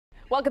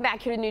Welcome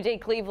back here to New Day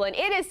Cleveland.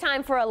 It is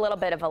time for a little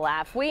bit of a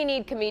laugh. We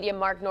need comedian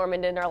Mark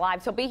Normand in our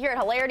lives. He'll be here at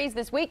Hilarities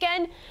this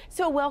weekend.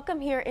 So welcome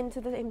here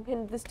into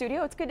the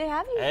studio. It's good to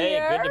have you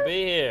here. Hey, good to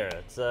be here.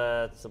 It's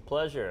a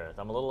pleasure.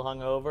 I'm a little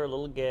hungover, a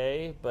little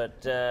gay,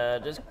 but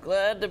just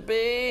glad to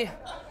be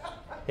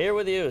here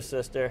with you,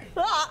 sister.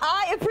 Well,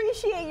 I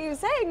appreciate you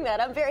saying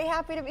that. I'm very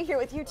happy to be here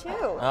with you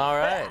too. All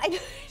right.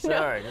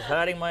 Sorry, just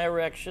hiding my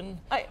erection.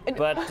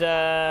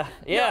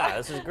 Yeah,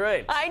 this is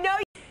great. I know.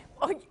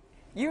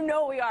 You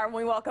know we are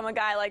when we welcome a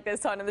guy like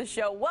this onto the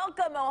show.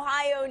 Welcome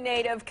Ohio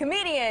native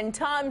comedian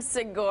Tom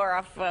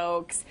Segura,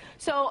 folks.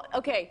 So,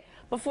 okay,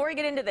 before we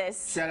get into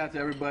this. Shout out to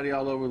everybody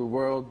all over the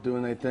world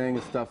doing their thing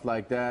and stuff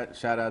like that.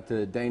 Shout out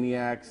to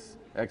Daniacs,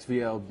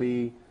 XVLB,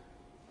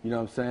 you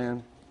know what I'm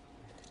saying?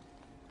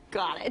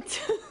 Got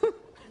it. Do you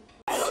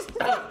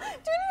need a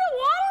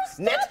water?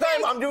 Next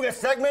time I'm doing a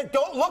segment,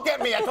 don't look at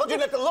me. I told you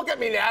not to look at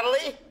me,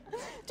 Natalie.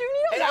 Do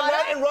you need a and water?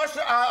 I'm not in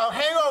Russia,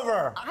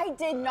 hangover. I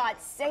did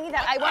not say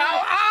that.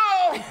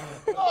 Ow!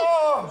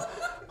 Oh!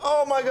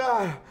 Oh my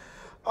God.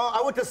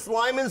 I went to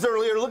Sliman's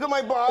earlier. Look at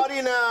my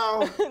body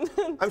now.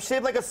 I'm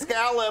shaped like a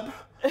scallop.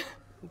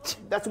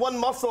 That's one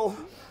muscle.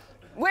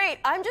 Wait,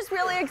 I'm just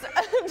really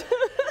excited.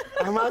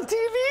 I'm on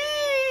TV.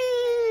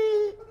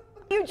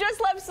 You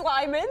just left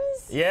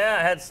Sliman's? Yeah,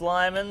 I had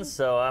Sliman's,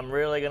 so I'm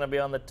really gonna be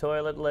on the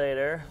toilet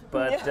later.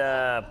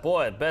 But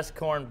boy, best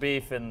corned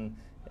beef in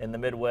the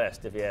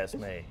Midwest, if you ask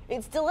me.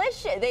 It's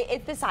delicious.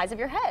 It's the size of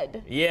your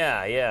head.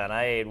 Yeah, and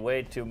I ate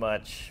way too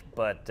much,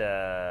 but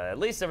at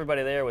least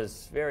everybody there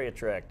was very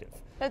attractive.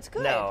 That's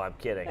good. No, I'm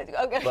kidding.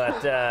 Okay.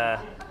 But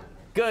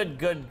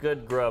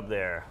good grub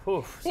there.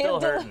 Whew,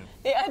 still hurting.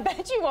 Yeah, I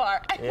bet you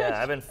are.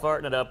 Yeah, I've been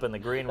farting it up in the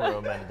green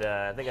room, and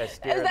I think I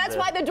scared. That's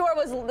why the door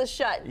was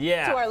shut.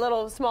 Yeah. To our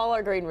little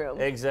smaller green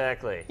room.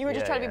 Exactly. You were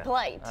just trying to be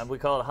polite. We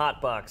call it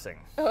hot boxing.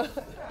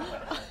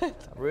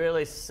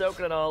 Really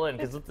soaking it all in,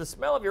 because the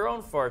smell of your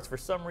own farts, for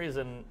some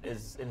reason,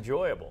 is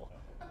enjoyable.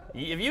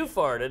 If you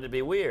farted, it'd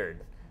be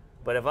weird.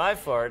 But if I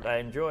fart, I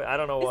enjoy it. I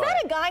don't know why. Is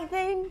that a guy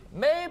thing?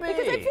 Maybe.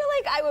 Because I feel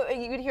like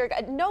you would hear,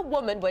 no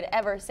woman would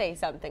ever say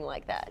something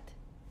like that.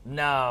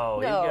 No,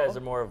 you guys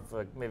are more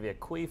of maybe a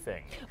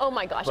queefing. Oh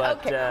my gosh, but,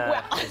 okay.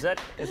 Well, is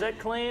that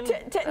clean?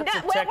 That's a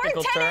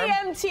technical we're 10 term.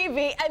 a.m.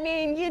 TV. I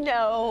mean, you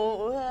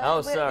know.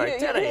 Oh, sorry,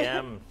 10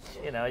 a.m.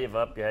 You know, you've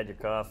up, you had your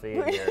coffee,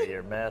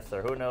 your meth,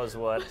 or who knows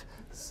what.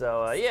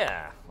 So,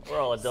 yeah, we're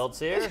all adults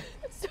here.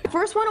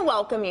 First, want to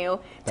welcome you.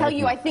 Tell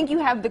you, I think you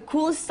have the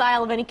coolest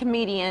style of any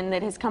comedian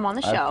that has come on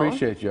the show. I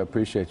appreciate you. I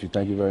appreciate you.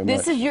 Thank you very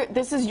much.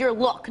 This is your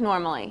look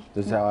normally.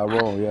 This is how I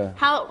roll, yeah.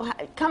 How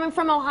coming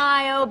from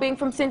Ohio, being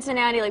from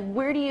Cincinnati, like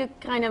where do you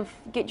kind of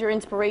get your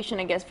inspiration,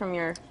 I guess, from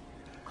your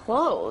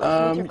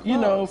clothes? You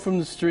know, from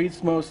the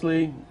streets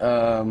mostly.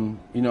 You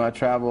know, I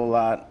travel a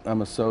lot.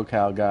 I'm a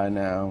SoCal guy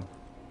now.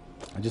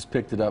 I just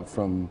picked it up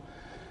from,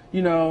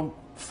 you know,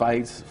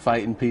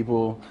 fighting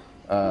people,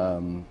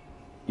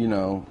 you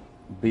know,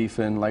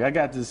 beefing. Like, I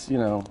got this, you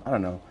know, I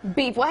don't know.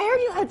 Beef. Well, I heard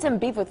you had some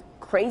beef with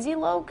Crazy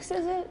Lokes,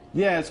 is it?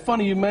 Yeah, it's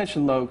funny you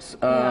mentioned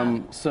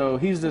Lokes. So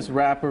he's this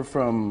rapper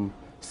from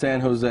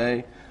San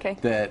Jose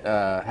that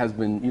has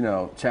been, you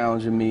know,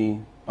 challenging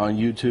me on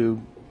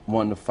YouTube,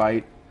 wanting to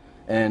fight.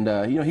 And,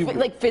 you know, he...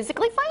 Like,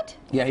 physically fight?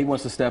 Yeah, he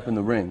wants to step in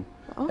the ring.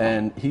 Oh.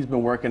 And he's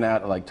been working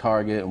out at, like,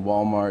 Target and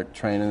Walmart,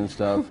 training and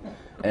stuff.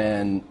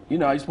 And, you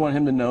know, I just want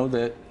him to know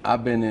that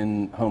I've been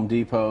in Home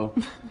Depot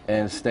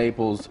and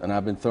Staples, and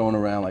I've been throwing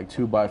around like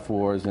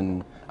 2x4s,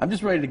 and I'm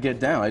just ready to get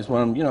down. I just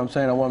want him, you know what I'm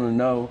saying? I want him to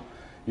know,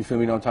 you feel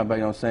me, you know what I'm talking about,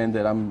 you know what I'm saying,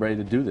 that I'm ready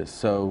to do this.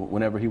 So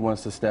whenever he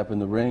wants to step in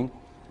the ring,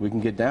 we can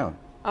get down.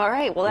 All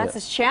right, well, that's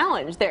a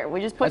challenge there. We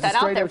just put that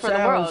out there for the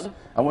world.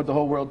 I want the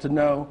whole world to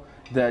know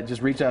that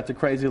just reach out to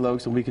Crazy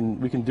Lokes and we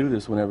can do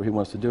this whenever he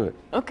wants to do it.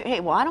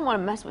 Okay, well, I don't want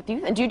to mess with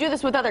you. Do you do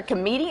this with other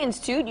comedians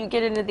too? Do you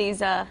get into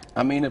these? I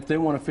mean, if they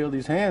want to feel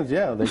these hands,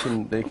 yeah, they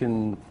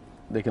can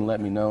let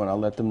me know and I'll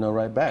let them know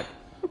right back.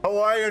 How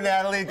are you,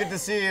 Natalie? Good to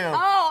see you.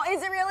 Oh,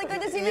 is it really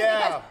good to see you?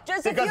 Yeah.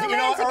 Because just a few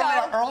minutes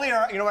ago.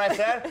 Earlier, you know what I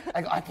said?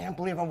 I go, I can't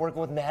believe I'm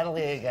working with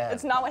Natalie again.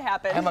 It's not what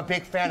happened. I'm a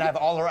big fan. I have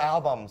all her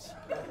albums.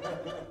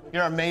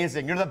 You're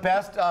amazing. You're the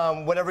best,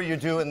 whatever you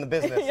do in the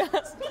business.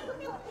 Yes.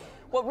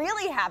 What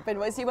really happened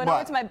was he went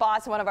over to my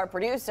boss, one of our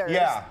producers,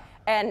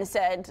 and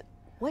said,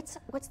 What's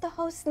the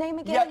host's name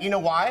again? Yeah, you know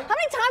why? How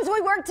many times have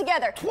we worked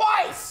together?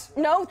 Twice!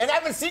 No. And I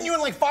haven't seen you in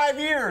like 5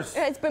 years.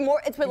 It's been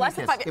less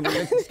than 5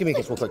 years. Just give me a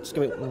kiss real quick. Just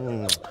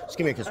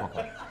give me a kiss real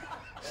quick.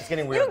 It's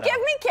getting weird. You give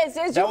me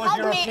kisses, you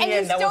hug me, and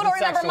you still don't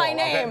remember my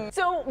name. Okay.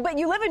 So, but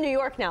you live in New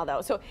York now,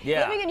 though. So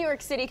living in New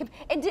York City,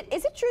 and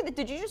is it true that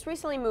did you just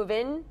recently move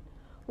in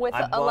with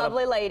a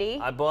lovely lady?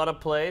 I bought a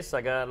place.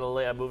 I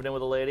moved in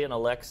with a lady, an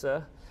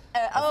Alexa.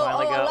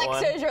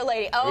 Alexa is your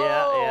lady.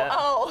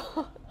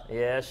 Oh.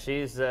 Yeah,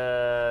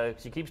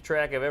 she keeps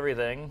track of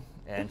everything,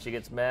 and she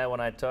gets mad when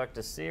I talk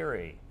to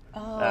Siri.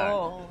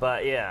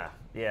 But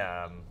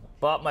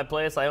bought my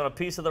place. I own a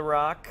piece of the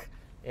Rock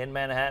in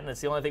Manhattan.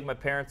 It's the only thing my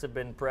parents have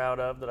been proud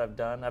of that I've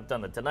done. I've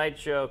done The Tonight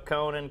Show,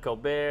 Conan,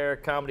 Colbert,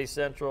 Comedy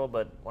Central,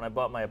 but when I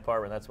bought my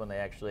apartment, that's when they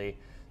actually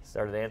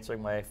started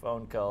answering my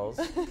phone calls.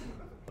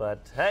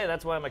 But hey,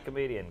 that's why I'm a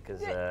comedian,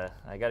 because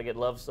I got to get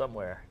love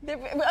somewhere.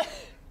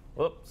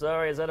 Whoops,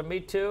 sorry, is that a Me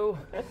Too?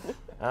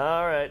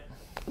 All right.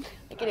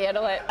 I can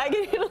handle it. I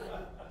can handle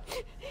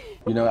it.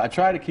 You know, I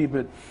try to keep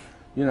it,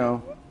 you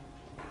know,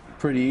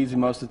 pretty easy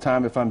most of the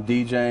time if I'm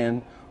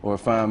DJing or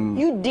if I'm...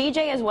 You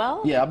DJ as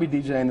well? Yeah, I'll be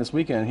DJing this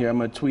weekend here. I'm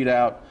going to tweet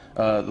out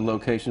the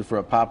location for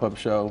a pop-up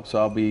show. So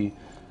I'll be,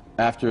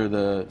 after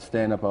the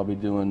stand-up, I'll be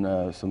doing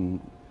some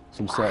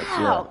sets.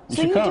 Wow.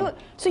 Yeah.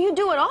 So you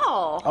do it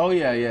all? Oh,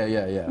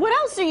 yeah. What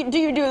else do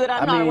you do that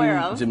I'm not aware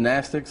of?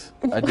 Gymnastics.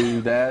 I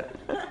do that.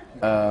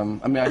 I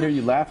mean, I hear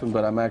you laughing,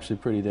 but I'm actually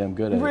pretty damn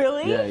good at it.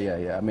 Really?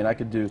 Yeah. I mean, I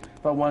could do,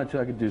 if I wanted to,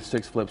 I could do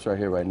 6 flips right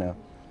here, right now.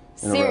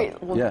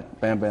 Seriously? Yeah.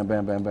 Bam, bam,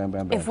 bam, bam, bam,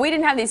 bam, bam. If we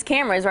didn't have these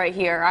cameras right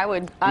here, I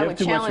would challenge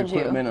you. You have too much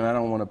equipment, and I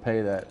don't want to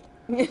pay that.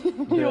 You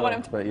don't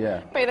want to but yeah.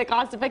 pay the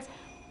cost to fix.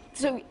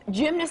 So,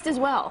 gymnast as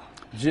well?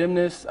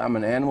 Gymnast. I'm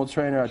an animal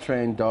trainer. I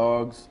train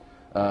dogs.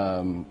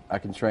 I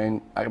can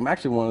train. I'm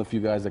actually one of the few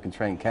guys that can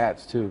train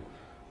cats too.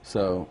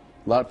 So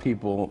a lot of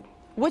people.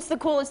 What's the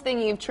coolest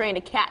thing you've trained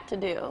a cat to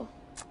do?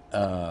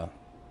 Probably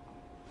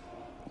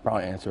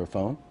answer a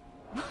phone.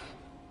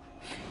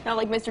 Not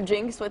like Mr.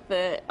 Jinx with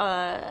the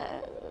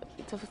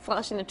to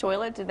flush in the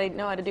toilet. Do they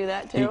know how to do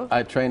that too?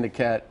 I trained a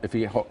cat. If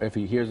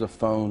he hears a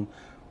phone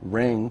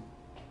ring.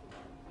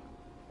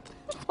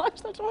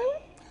 Flush the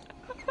toilet.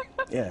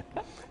 Yeah,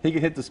 he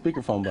can hit the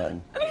speakerphone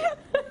button.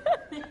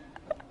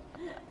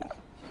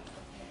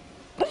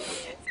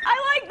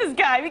 I like this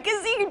guy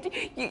because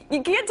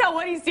you can't tell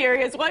when he's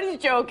serious, when he's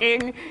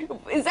joking.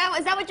 Is that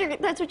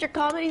what your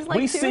comedy's like?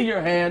 We too? see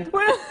your hand.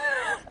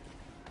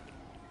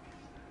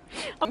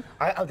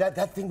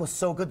 That thing was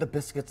so good, the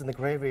biscuits and the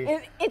gravy.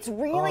 It's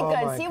really Oh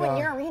good. my See, when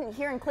God. you're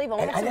here in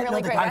Cleveland, we And have I some didn't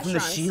really know the great guy from The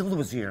restaurants. Shield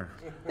was here.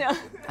 Yeah.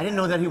 I didn't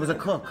know that he was a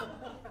cook.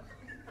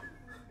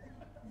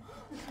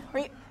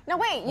 No,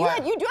 wait.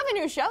 What? You do have a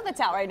new show that's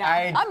out right now.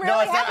 I'm really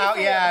no, it's not happy out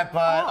for yet, you.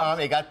 but Oh.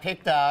 it got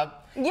picked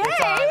up. Yay!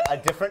 It's on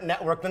a different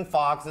network than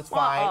Fox. It's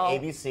fine. Uh-oh.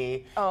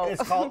 ABC. Oh.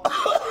 It's called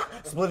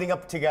Splitting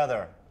Up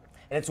Together.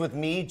 And it's with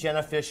me,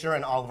 Jenna Fisher,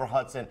 and Oliver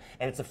Hudson.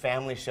 And it's a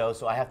family show,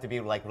 so I have to be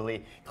like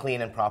really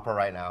clean and proper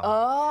right now. Oh.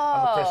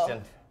 I'm a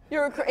Christian.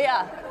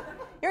 Yeah.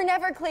 You're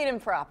never clean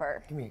and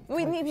proper. Give me.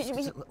 We need I'm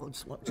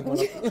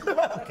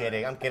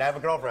kidding. I have a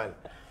girlfriend.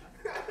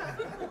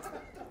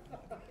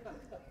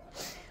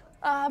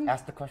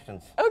 Ask the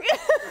questions. Okay.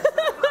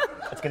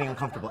 It's getting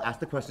uncomfortable. Ask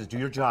the questions. Do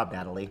your job,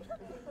 Natalie.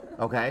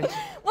 Okay?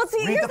 Well, see,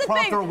 Read here's the the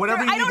prompter thing. or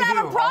whatever you I need don't to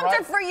have do, a prompter all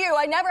right? for you.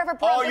 I never have a Oh,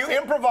 prompter. you for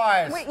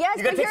improvise. Wait, yes,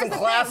 you gotta but take some here's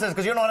the classes thing.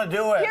 because you don't know how to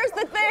do it. Here's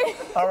the thing.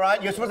 All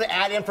right, you're supposed to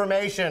add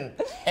information.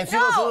 And see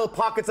those No. little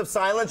pockets of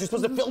silence? You're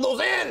supposed to fill those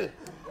in.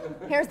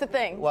 Here's the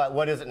thing.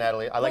 What is it,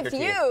 Natalie? I like With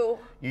your teeth. you.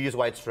 You use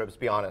white strips,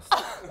 be honest.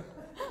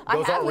 I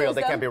Those have aren't real. used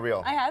They them. can't be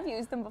real. I have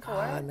used them before.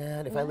 Ah,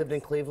 man, if I lived in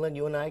Cleveland,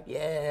 you and I,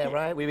 yeah,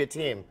 right? We'd be a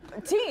team.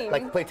 Team.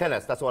 Like play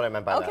tennis. That's what I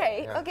meant by that.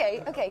 Okay, Yeah.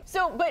 okay.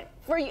 So, but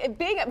for you,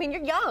 I mean,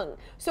 you're young.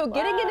 So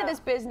getting into this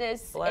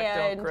business Black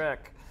and don't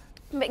crack.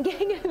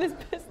 getting into this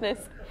business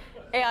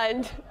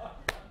and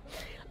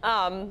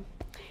I'm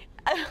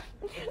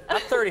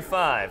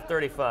 35,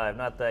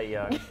 not that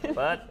young.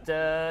 But,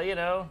 you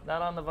know,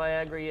 not on the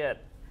Viagra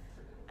yet.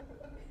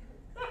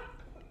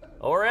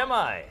 Or am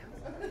I?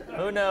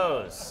 Who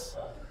knows?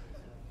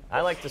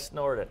 I like to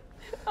snort it.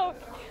 oh,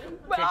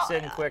 Kicks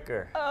in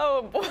quicker.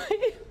 Oh boy,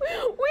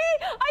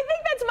 I think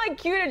that's my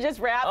cue to just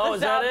wrap Oh, this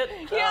is that up. it?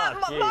 Yeah,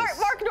 Oh, Mark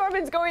jeez.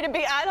 Norman's going to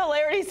be at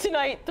Hilarities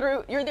tonight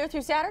you're there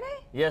through Saturday?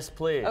 Yes,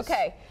 please.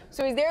 Okay,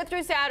 so he's there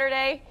through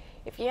Saturday.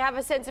 If you have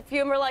a sense of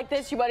humor like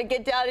this, you want to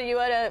get down and you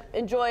want to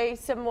enjoy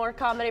some more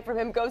comedy from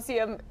him, go see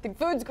him. The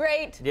food's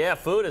great. Yeah,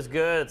 food is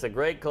good. It's a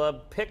great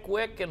club.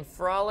 Pickwick and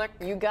Frolic.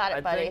 You got it,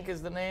 I buddy. think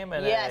is the name.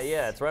 And Yes.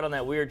 yeah, it's right on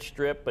that weird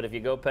strip. But if you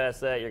go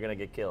past that, you're gonna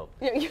get killed.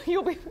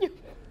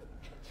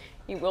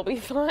 You will be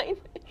fine.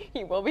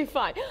 You will be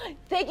fine.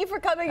 Thank you for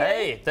coming in.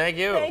 Hey, thank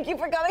you. Thank you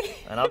for coming.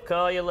 And I'll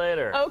call you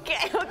later.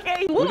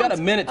 Okay. We got a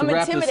minute to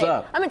wrap this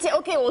up.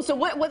 Okay, well, so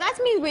what that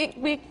means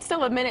we still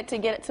have a minute to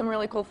get some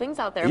really cool things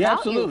out there Yeah,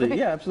 about you. absolutely.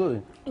 Yeah,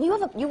 absolutely.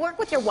 You work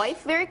with your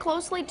wife very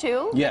closely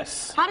too?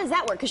 Yes. How does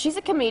that work? Because she's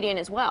a comedian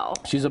as well.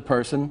 She's a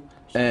person,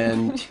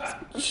 and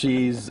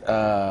she's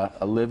a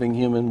living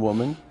human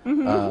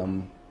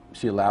woman.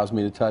 She allows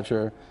me to touch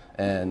her,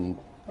 and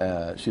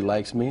she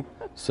likes me,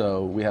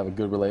 so we have a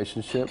good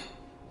relationship.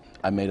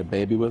 I made a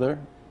baby with her.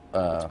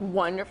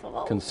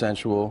 Wonderful.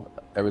 Consensual.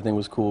 Everything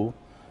was cool,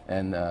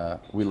 and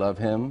we love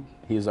him.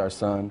 He's our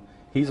son.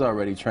 He's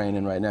already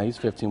training right now. He's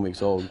 15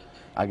 weeks old.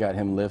 I got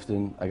him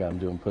lifting. I got him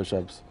doing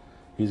push-ups.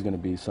 He's going to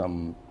be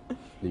something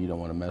that you don't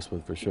want to mess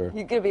with for sure.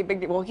 He's gonna be a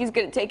big deal. Well, he's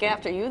gonna take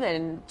after you then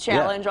and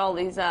challenge all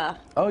these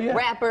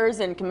rappers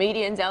and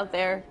comedians out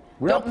there.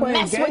 We're all Don't playing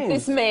mess with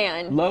games. this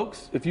man.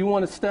 Lokes, if you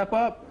want to step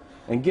up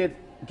and get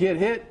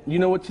hit, you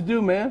know what to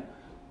do, man.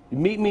 You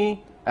meet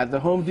me at the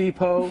Home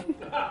Depot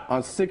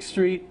on 6th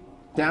Street,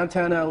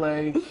 downtown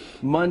LA,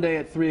 Monday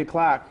at 3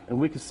 o'clock, and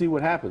we can see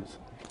what happens.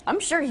 I'm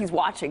sure he's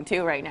watching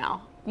too right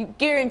now. You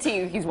guarantee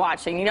you he's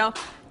watching. You know,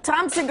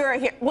 Tom Segura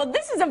here. Well,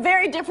 this is a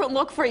very different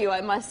look for you,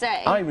 I must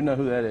say. I don't even know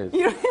who that is.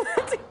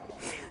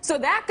 So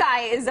that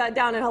guy is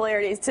down in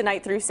Hilarities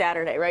tonight through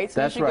Saturday, right?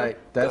 So That's you should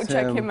right. Go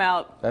check him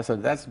out.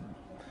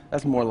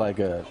 That's more like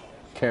a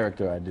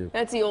character I do.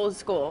 That's the old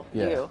school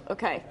Yeah. you.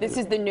 Okay, this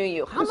is the new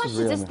you. How much is does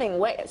real this me. thing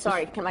weigh?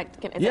 Sorry, is Yeah, that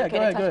okay go to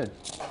ahead,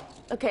 touch? go ahead.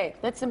 Okay,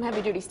 that's some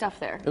heavy duty stuff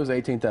there. It was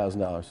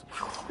 $18,000.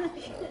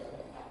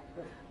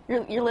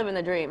 You're living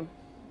the dream.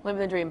 Living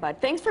the dream, bud.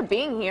 Thanks for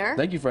being here.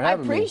 Thank you for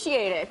having me. I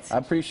appreciate it. I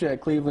appreciate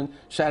Cleveland.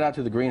 Shout out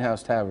to the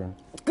Greenhouse Tavern.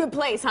 Good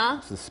place, huh?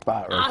 It's the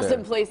spot right there.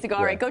 Awesome place to go.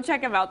 All Yeah. right, go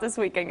check them out this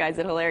weekend, guys,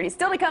 at Hilarity.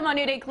 Still to come on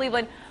New Day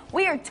Cleveland,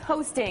 we are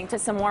toasting to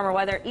some warmer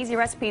weather. Easy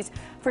recipes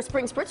for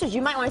spring spritzers.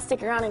 You might want to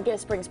stick around and get a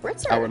spring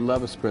spritzer. I would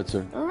love a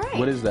spritzer. All right.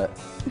 What is that?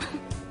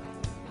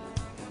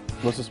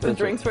 What's a spritzer? The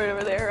drinks right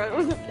over there.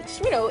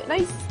 Just, you know,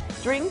 nice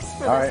drinks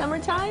for All the right.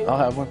 summertime. I'll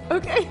have one.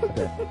 Okay.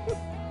 Okay.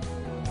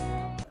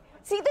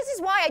 See, this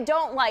is why I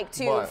don't like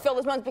to What? fill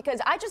those moments, because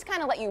I just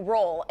kind of let you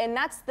roll, and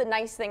that's the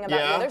nice thing about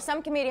Yeah? you. There's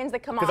some comedians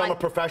that come on. Because I'm a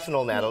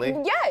professional, Natalie.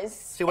 Yes.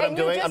 See what I'm and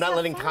you doing? just I'm not have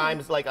letting fun.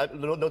 times like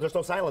no. There's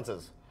no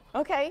silences.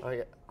 Okay. Oh,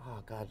 yeah. Oh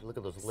God, look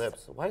at those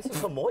lips. Why is it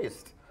so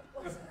moist?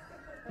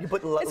 You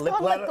put It's lip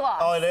called lip liner?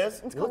 gloss. Oh, it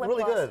is. It's You called look lip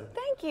really gloss. good.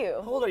 Thank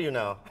you. How old are you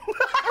now?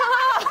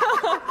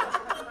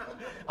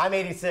 I'm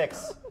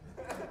 86.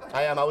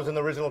 I am. I was in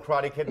the original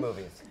Karate Kid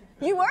movies.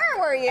 You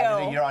were you? I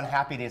did a year on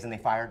Happy Days and they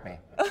fired me.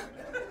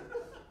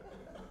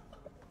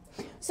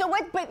 So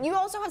what? But you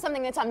also have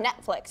something that's on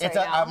Netflix It's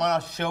right now. I'm on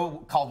a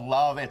show called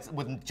Love. It's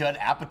with Judd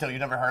Apatow. You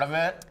never heard of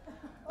it?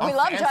 We I'm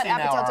love fancy Judd now,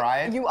 Apatow. all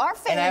right? You are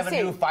And I have a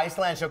fancy. new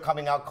Viceland show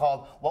coming out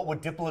called What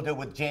Would Diplo Do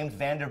with James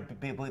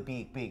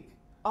Vanderbeek.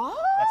 Oh.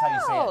 That's how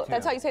you say it, too.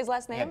 That's how you say his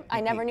last name? Yeah,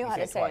 I never knew you how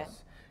to say it.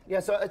 twice. Yeah,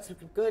 so it's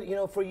good. You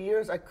know, for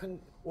years I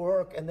couldn't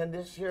work, and then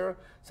this year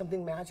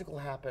something magical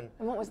happened.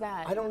 And what was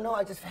that? I don't know.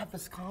 I just have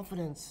this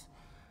confidence,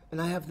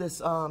 and I have this.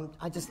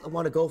 I just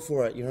want to go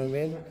for it. You know what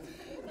I mean?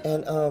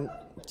 And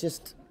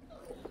just.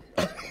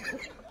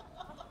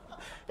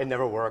 It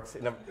never works.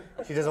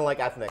 She doesn't like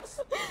ethnics.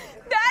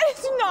 That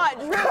is not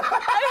true.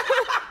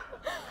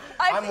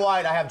 I'm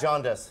white. I have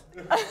jaundice.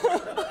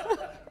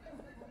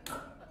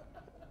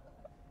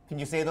 Can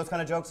you say those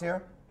kind of jokes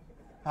here?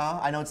 Huh?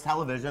 I know it's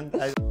television.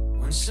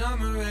 When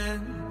summer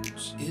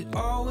ends, it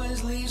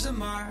always leaves a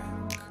mark,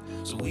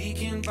 so we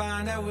can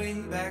find our way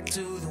back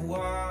to the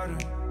water.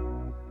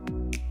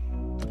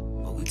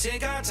 But we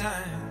take our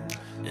time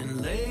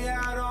and lay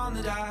out on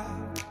the dock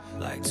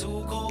like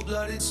two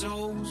cold-blooded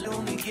souls. It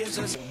only gives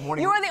us.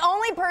 You are the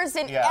only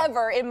person Yeah.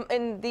 ever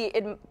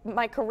in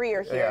my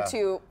career here Yeah.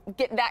 to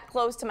get that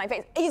close to my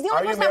face. He's the Are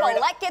only you person I will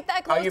married? let get that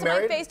Are close you to my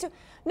married? face too.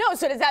 No,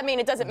 so does that mean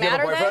it doesn't Do you have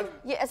a matter then?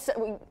 boyfriend? Yes,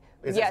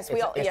 Is yes, it,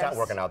 we all. it's yes. not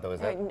working out though,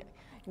 is it?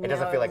 It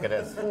doesn't No. feel like it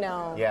is.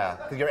 No. Yeah,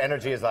 because your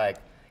energy is like,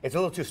 it's a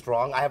little too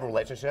strong. I have a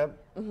relationship.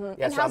 Yeah,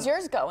 And so how's I'm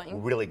yours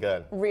going? Really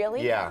good.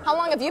 Really? Yeah. How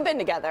long have you been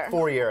together?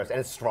 4 years, and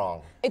it's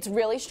strong. It's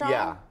really strong.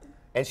 Yeah.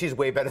 And she's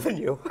way better than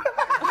you.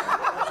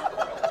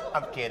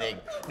 I'm kidding.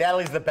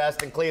 Natalie's the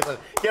best in Cleveland.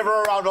 Give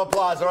her a round of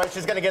applause, all right?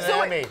 She's gonna get an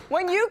So Emmy.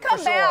 when you come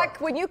For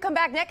sure.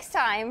 back, next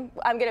time,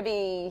 I'm gonna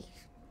be.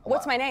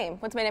 What's my name?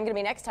 What's my name gonna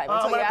be next time?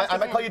 Until you ask I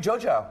might again. call you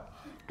JoJo.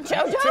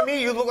 JoJo? To me,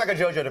 you look like a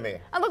JoJo to me.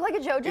 I look like a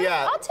JoJo.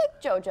 Yeah. I'll take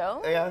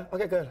JoJo. Yeah.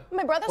 Okay. Good.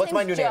 My brother's What's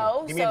my name's new Joe.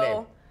 name? Give me a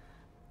name.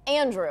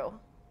 Andrew.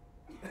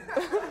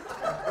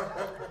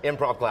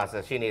 Improv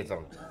classes. She needs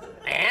them.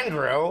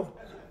 Andrew.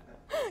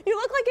 You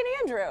look like an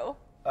Andrew.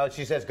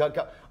 She says, go.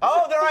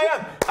 Oh, there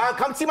I am.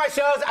 Come see my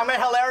shows. I'm at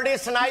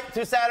Hilarities tonight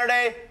through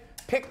Saturday.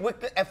 Pick with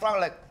the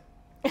like.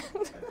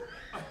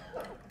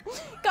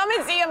 Come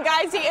and see him,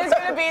 guys. He is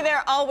going to be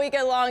there all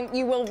weekend long.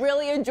 You will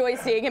really enjoy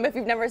seeing him if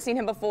you've never seen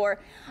him before.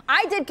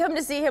 I did come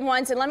to see him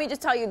once, and let me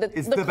just tell you,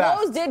 It's the the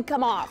clothes best. did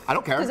come off. I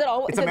don't care. Does it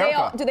always, It's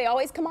America. do they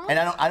always come off? And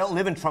I don't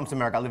live in Trump's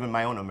America. I live in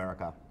my own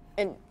America.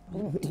 And